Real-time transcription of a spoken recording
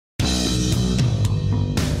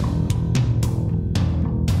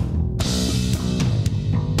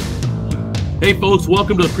Hey folks,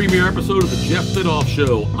 welcome to the premiere episode of the Jeff Thidoff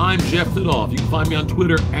Show. I'm Jeff Thidoff. You can find me on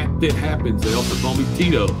Twitter @ThitHappens. They also call me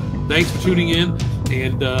Tito. Thanks for tuning in,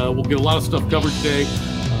 and we'll get a lot of stuff covered today.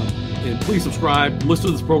 And please subscribe, listen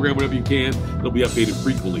to this program whenever you can. It'll be updated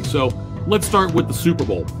frequently. So let's start with the Super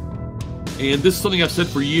Bowl. And this is something I've said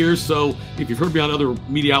for years, so if you've heard me on other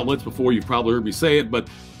media outlets before, you've probably heard me say it, but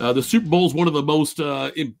the Super Bowl is one of the most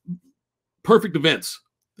perfect events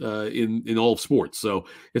in all of sports. So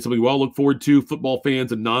it's something we all look forward to. Football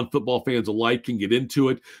fans and non-football fans alike can get into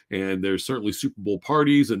it, and there's certainly Super Bowl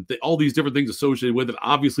parties and all these different things associated with it.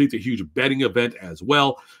 Obviously, it's a huge betting event as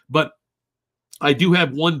well, but I do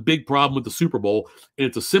have one big problem with the Super Bowl, and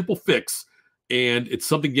it's a simple fix, and it's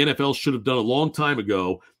something the NFL should have done a long time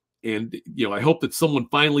ago. And, I hope that someone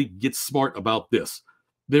finally gets smart about this.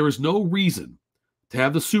 There is no reason to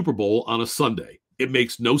have the Super Bowl on a Sunday. It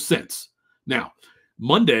makes no sense. Now,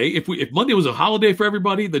 Monday, if Monday was a holiday for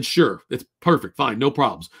everybody, then sure, it's perfect, fine, no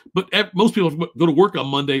problems. But most people go to work on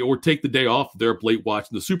Monday or take the day off. They're up late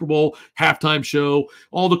watching the Super Bowl, halftime show,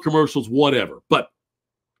 all the commercials, whatever. But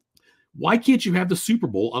why can't you have the Super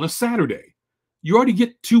Bowl on a Saturday? You already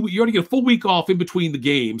get a full week off in between the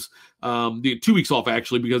games. 2 weeks off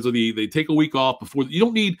actually, because of they take a week off before. You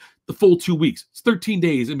don't need the full 2 weeks. It's 13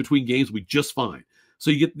 days in between games. Will be just fine.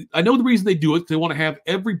 So I know the reason they do it. They want to have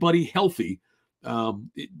everybody healthy. And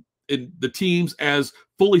the teams as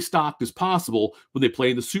fully stocked as possible when they play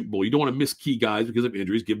in the Super Bowl. You don't want to miss key guys because of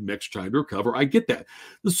injuries, give them extra time to recover. I get that.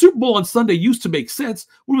 The Super Bowl on Sunday used to make sense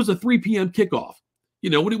when it was a 3 p.m. kickoff.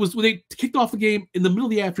 When they kicked off the game in the middle of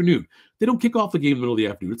the afternoon. They don't kick off the game in the middle of the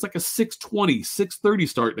afternoon. It's like a 6:20, 6:30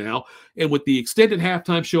 start now. And with the extended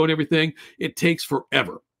halftime show and everything, it takes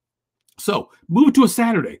forever. So move it to a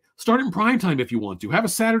Saturday. Start in prime time if you want to. Have a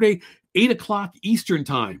Saturday, 8 o'clock Eastern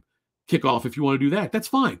time kickoff if you want to do that. That's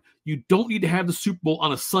fine. You don't need to have the Super Bowl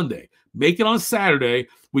on a Sunday. Make it on a Saturday.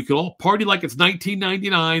 We can all party like it's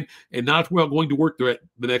 1999 and not we're all going to work the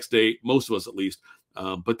next day, most of us at least.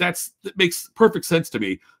 But that makes perfect sense to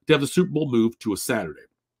me to have the Super Bowl move to a Saturday.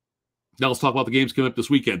 Now let's talk about the games coming up this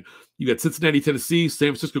weekend. You got Cincinnati, Tennessee, San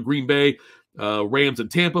Francisco, Green Bay, Rams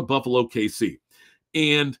and Tampa, Buffalo, KC.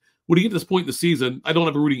 And when you get to this point in the season, I don't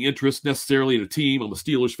have a rooting interest necessarily in a team. I'm a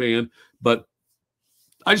Steelers fan, but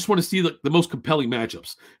I just want to see the most compelling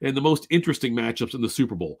matchups and the most interesting matchups in the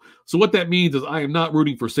Super Bowl. So what that means is I am not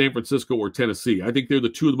rooting for San Francisco or Tennessee. I think they're the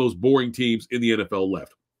two of the most boring teams in the NFL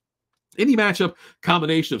left. Any matchup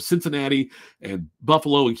combination of Cincinnati and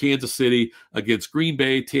Buffalo and Kansas City against Green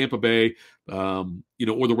Bay, Tampa Bay, or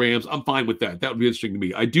the Rams, I'm fine with that. That would be interesting to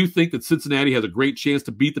me. I do think that Cincinnati has a great chance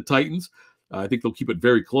to beat the Titans. I think they'll keep it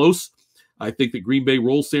very close. I think that Green Bay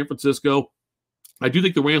rolls San Francisco. I do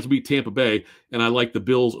think the Rams will beat Tampa Bay, and I like the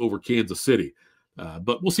Bills over Kansas City.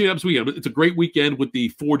 But we'll see what happens this weekend. It's a great weekend with the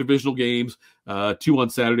 4 divisional games, 2 on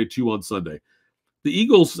Saturday, 2 on Sunday. The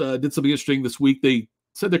Eagles did something interesting this week. They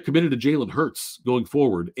said they're committed to Jalen Hurts going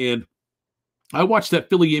forward. And I watched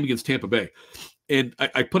that Philly game against Tampa Bay. And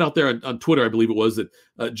I put out there on Twitter, I believe it was, that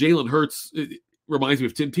Jalen Hurts reminds me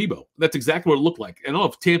of Tim Tebow. That's exactly what it looked like. I don't know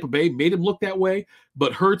if Tampa Bay made him look that way,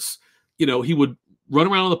 but Hurts, he would run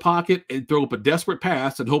around in the pocket and throw up a desperate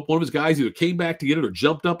pass and hope one of his guys either came back to get it or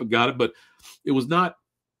jumped up and got it. But it was not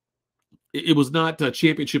a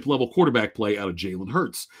championship level quarterback play out of Jalen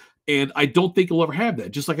Hurts. And I don't think he'll ever have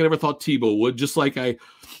that, just like I never thought Tebow would, just like I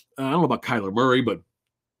don't know about Kyler Murray, but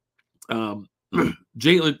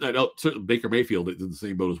Jalen, I know certainly Baker Mayfield is in the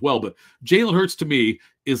same boat as well, but Jalen Hurts to me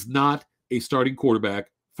is not a starting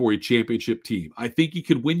quarterback for a championship team. I think he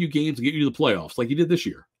could win you games and get you to the playoffs like he did this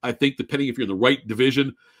year. I think depending if you're in the right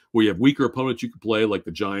division where you have weaker opponents you could play like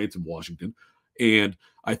the Giants and Washington. And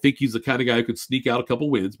I think he's the kind of guy who could sneak out a couple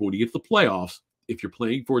wins. But when you get to the playoffs, if you're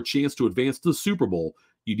playing for a chance to advance to the Super Bowl,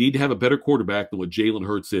 you need to have a better quarterback than what Jalen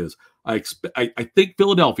Hurts is. I think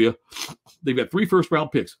Philadelphia, they've got 3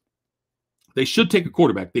 first-round picks. They should take a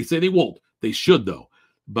quarterback. They say they won't. They should, though.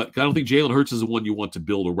 But I don't think Jalen Hurts is the one you want to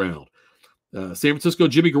build around. San Francisco,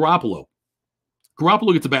 Jimmy Garoppolo.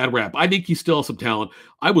 Garoppolo gets a bad rap. I think he still has some talent.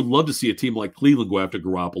 I would love to see a team like Cleveland go after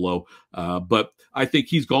Garoppolo, but I think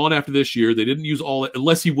he's gone after this year. They didn't use all it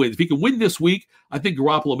unless he wins. If he can win this week, I think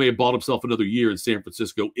Garoppolo may have bought himself another year in San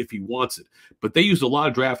Francisco if he wants it. But they used a lot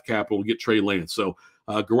of draft capital to get Trey Lance. So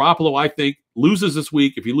Garoppolo, I think, loses this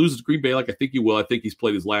week. If he loses Green Bay like I think he will, I think he's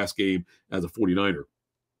played his last game as a 49er.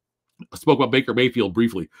 I spoke about Baker Mayfield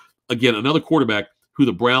briefly. Again, another quarterback who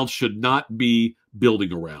the Browns should not be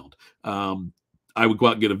building around. I would go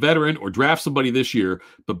out and get a veteran or draft somebody this year,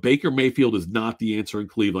 but Baker Mayfield is not the answer in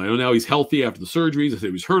Cleveland. I know now he's healthy after the surgeries. I said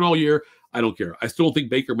he was hurt all year. I don't care. I still think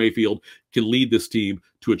Baker Mayfield can lead this team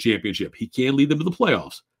to a championship. He can lead them to the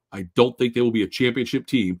playoffs. I don't think they will be a championship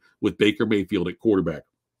team with Baker Mayfield at quarterback.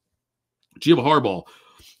 Jim Harbaugh,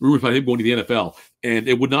 rumors about him going to the NFL, and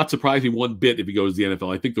it would not surprise me one bit if he goes to the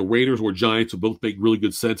NFL. I think the Raiders or Giants would both make really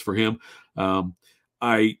good sense for him.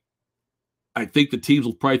 I think the teams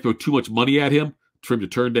will probably throw too much money at him for him to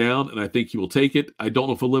turn down, and I think he will take it. I don't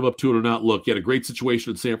know if he'll live up to it or not. Look, he had a great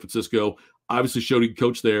situation in San Francisco. Obviously showed he could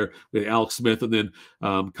coach there. We had Alex Smith and then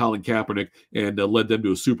Colin Kaepernick, and led them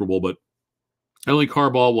to a Super Bowl. But I don't think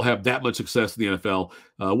Harbaugh will have that much success in the NFL.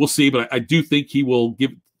 We'll see, but I do think he will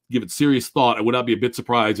give it serious thought. I would not be a bit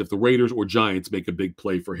surprised if the Raiders or Giants make a big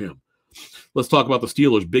play for him. Let's talk about the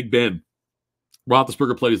Steelers. Big Ben.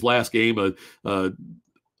 Roethlisberger played his last game, an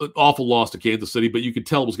awful loss to Kansas City, but you could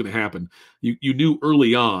tell it was going to happen. You knew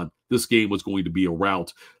early on this game was going to be a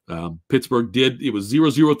rout. Pittsburgh did. It was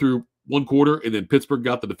 0-0 through one quarter, and then Pittsburgh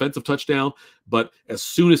got the defensive touchdown. But as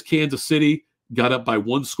soon as Kansas City got up by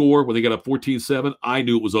one score, when they got up 14-7, I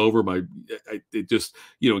knew it was over.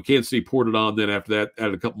 Kansas City poured it on. Then after that,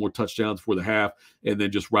 added a couple more touchdowns for the half, and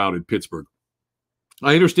then just routed Pittsburgh.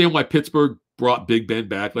 I understand why Pittsburgh brought Big Ben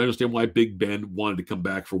back. And I understand why Big Ben wanted to come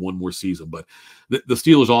back for one more season. But the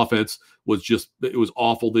Steelers' offense was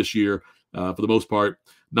awful this year for the most part.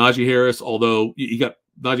 Najee Harris, although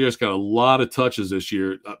Najee Harris got a lot of touches this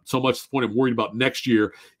year, so much to the point I'm worried about next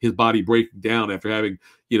year his body breaking down after having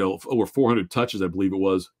over 400 touches, I believe it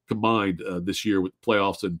was, combined this year with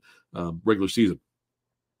playoffs and regular season.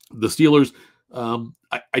 The Steelers,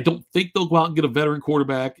 I don't think they'll go out and get a veteran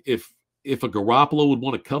quarterback. If a Garoppolo would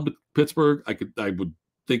want to come to Pittsburgh, I would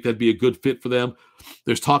think that'd be a good fit for them.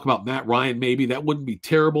 There's talk about Matt Ryan, maybe. That wouldn't be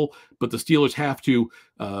terrible, but the Steelers have to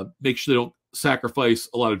make sure they don't sacrifice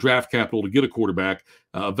a lot of draft capital to get a quarterback,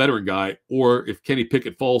 a veteran guy, or if Kenny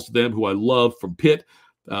Pickett falls to them, who I love from Pitt,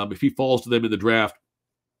 if he falls to them in the draft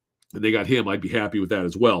and they got him, I'd be happy with that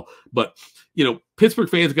as well. But, Pittsburgh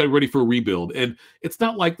fans got ready for a rebuild, and it's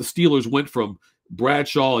not like the Steelers went from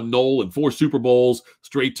Bradshaw and Knoll and 4 Super Bowls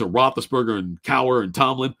straight to Roethlisberger and Cowher and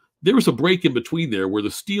Tomlin. There was a break in between there where the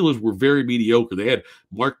Steelers were very mediocre. They had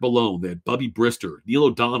Mark Malone, they had Bubby Brister, Neil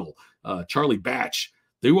O'Donnell, Charlie Batch.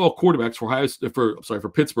 They were all quarterbacks for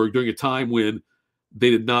Pittsburgh during a time when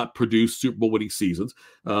they did not produce Super Bowl winning seasons.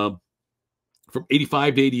 From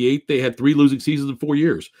 85 to 88, they had 3 losing seasons in 4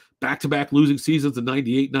 years. Back-to-back losing seasons in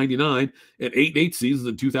 98, 99, and 8-8 seasons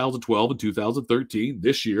in 2012 and 2013.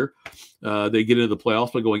 This year, they get into the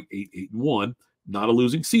playoffs by going 8-1. Not a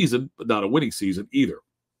losing season, but not a winning season either.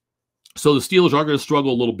 So the Steelers are going to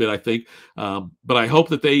struggle a little bit, I think. But I hope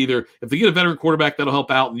that if they get a veteran quarterback, that'll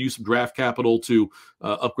help out and use some draft capital to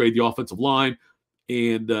upgrade the offensive line.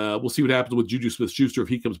 And we'll see what happens with Juju Smith-Schuster if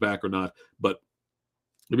he comes back or not. But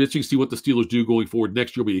it'll be interesting to see what the Steelers do going forward.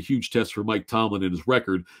 Next year will be a huge test for Mike Tomlin and his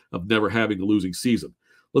record of never having a losing season.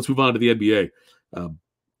 Let's move on to the NBA.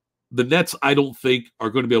 The Nets, I don't think, are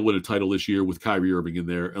going to be able to win a title this year with Kyrie Irving in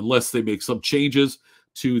there unless they make some changes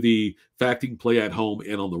to the fact he can play at home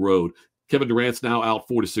and on the road. Kevin Durant's now out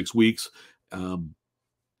 4 to 6 weeks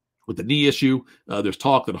with the knee issue. There's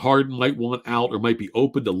talk that Harden might want out or might be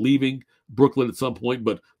open to leaving Brooklyn at some point.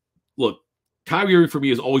 But look, Kyrie Irving for me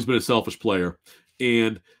has always been a selfish player.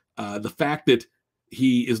 And the fact that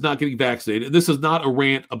he is not getting vaccinated, and this is not a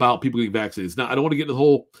rant about people getting vaccinated. I don't want to get into the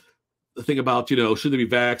whole thing about, should they be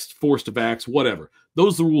vaxxed, forced to vax, whatever.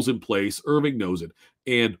 Those are the rules in place. Irving knows it.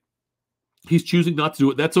 And he's choosing not to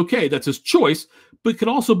do it. That's okay. That's his choice, but it can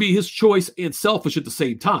also be his choice and selfish at the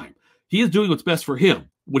same time. He is doing what's best for him,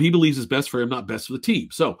 what he believes is best for him, not best for the team.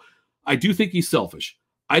 So I do think he's selfish.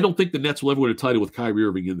 I don't think the Nets will ever win a title with Kyrie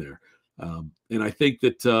Irving in there. And I think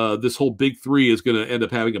that this whole big three is going to end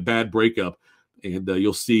up having a bad breakup. And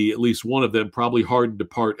you'll see at least one of them probably Harden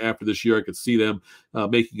depart after this year. I could see them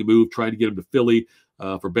making a move, trying to get him to Philly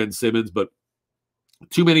for Ben Simmons. But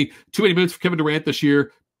too many minutes for Kevin Durant this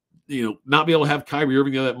year. Not be able to have Kyrie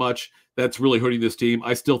Irving there that much. That's really hurting this team.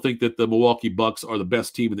 I still think that the Milwaukee Bucks are the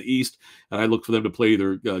best team in the East. And I look for them to play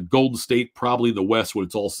either Golden State, probably in the West when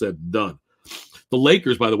it's all said and done. The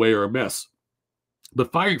Lakers, by the way, are a mess.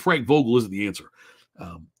 But firing Frank Vogel isn't the answer.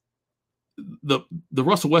 The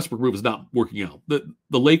Russell Westbrook move is not working out. The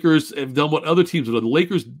Lakers have done what other teams have done. The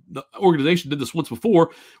Lakers organization did this once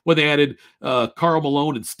before when they added Karl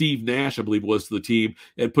Malone and Steve Nash, I believe it was, to the team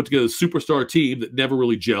and put together a superstar team that never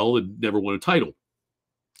really gelled and never won a title.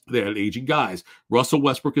 They had aging guys. Russell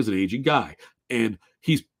Westbrook is an aging guy, and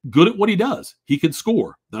he's good at what he does. He can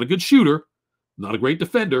score. Not a good shooter, not a great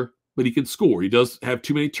defender, but he can score. He does have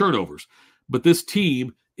too many turnovers. But this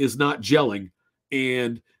team is not gelling,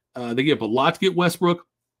 and they give up a lot to get Westbrook.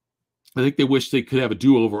 I think they wish they could have a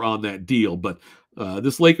do-over on that deal, but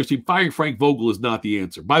this Lakers team, firing Frank Vogel is not the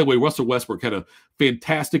answer. By the way, Russell Westbrook had a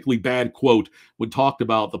fantastically bad quote when talked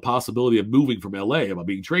about the possibility of moving from LA, about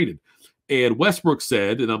being traded. And Westbrook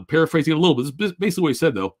said, and I'm paraphrasing it a little bit, this is basically what he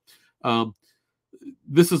said, though,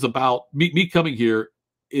 this is about, me coming here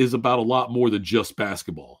is about a lot more than just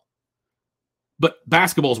basketball. But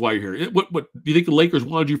basketball is why you're here. What do you think the Lakers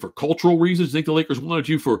wanted you for cultural reasons? Do you think the Lakers wanted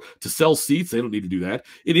you to sell seats? They don't need to do that.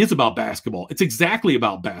 It is about basketball. It's exactly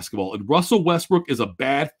about basketball. And Russell Westbrook is a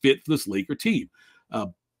bad fit for this Laker team.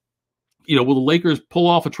 Will the Lakers pull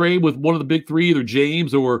off a trade with one of the big three, either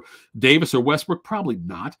James or Davis or Westbrook? Probably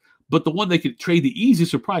not. But the one they could trade the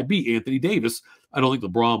easiest would probably be Anthony Davis. I don't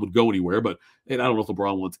think LeBron would go anywhere, and I don't know if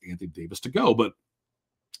LeBron wants Anthony Davis to go, but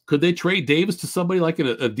could they trade Davis to somebody like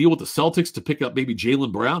a deal with the Celtics to pick up maybe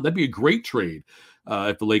Jaylen Brown? That'd be a great trade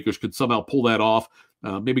if the Lakers could somehow pull that off.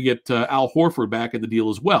 Maybe get Al Horford back in the deal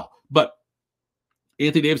as well. But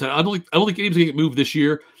Anthony Davis, I don't think anyone's going to get moved this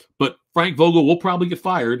year. But Frank Vogel will probably get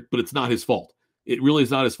fired, but it's not his fault. It really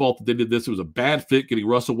is not his fault that they did this. It was a bad fit getting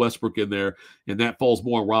Russell Westbrook in there, and that falls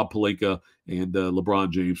more on Rob Pelinka and LeBron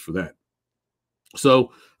James for that.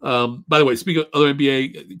 So, by the way, speaking of other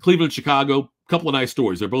NBA, Cleveland and Chicago, couple of nice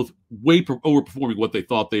stories. They're both way overperforming what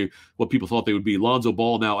people thought they would be. Lonzo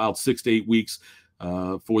Ball now out 6 to 8 weeks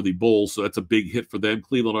for the Bulls, so that's a big hit for them.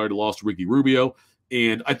 Cleveland already lost Ricky Rubio,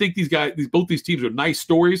 and I think both these teams are nice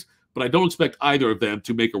stories, but I don't expect either of them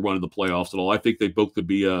to make a run in the playoffs at all. I think they both could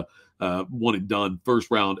be one and done first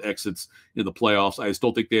round exits in the playoffs. I just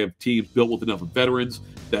don't think they have teams built with enough veterans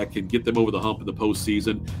that can get them over the hump in the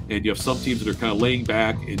postseason. And you have some teams that are kind of laying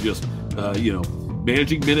back and just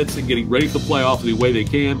managing minutes and getting ready for the playoffs the way they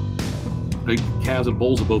can. I think Cavs and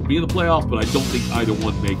Bulls will both be in the playoffs, but I don't think either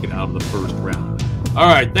one make it out of the first round. All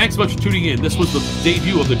right, thanks so much for tuning in. This was the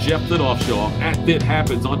debut of the Jeff Thitoff Show. I'm at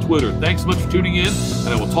ThitHappens on Twitter. Thanks so much for tuning in, and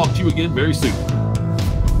I will talk to you again very soon.